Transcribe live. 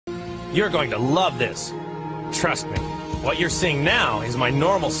You're going to love this. Trust me, what you're seeing now is my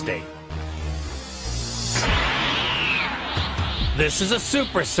normal state. This is a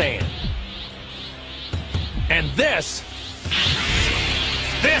Super Saiyan. And this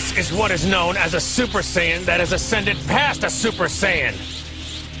is what is known as a Super Saiyan that has ascended past a Super Saiyan.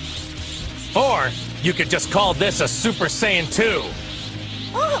 Or, you could just call this a Super Saiyan 2.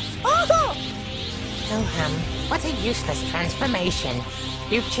 What a useless transformation.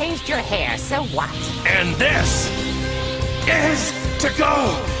 You've changed your hair, so what? And this is to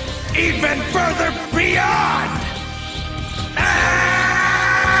go even further beyond!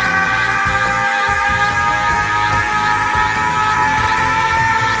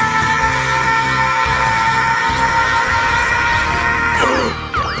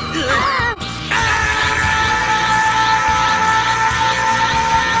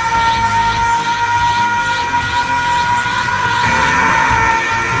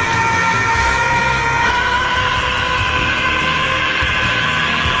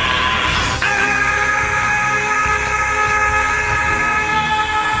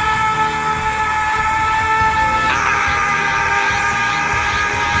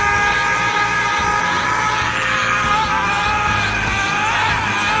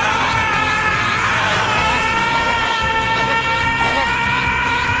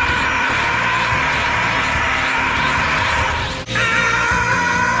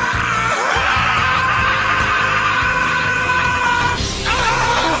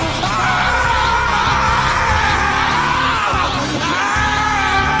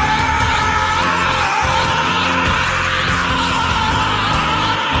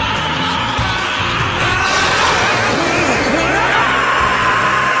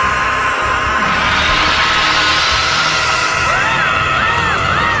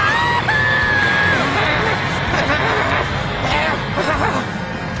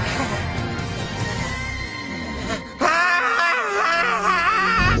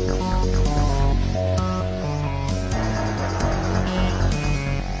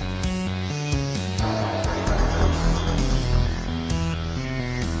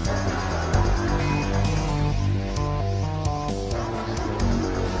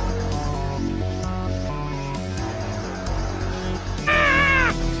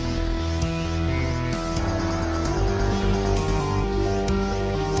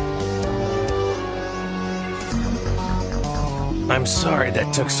 I'm sorry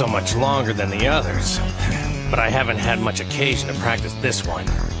that took so much longer than the others, but I haven't had much occasion to practice this one.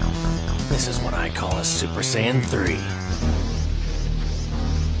 This is what I call a Super Saiyan 3.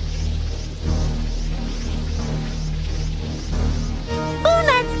 Oh,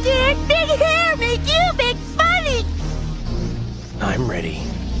 not scared. Big hair make you big funny. I'm ready.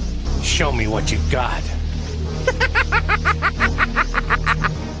 Show me what you've got.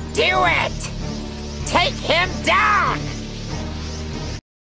 Do it! Take him down!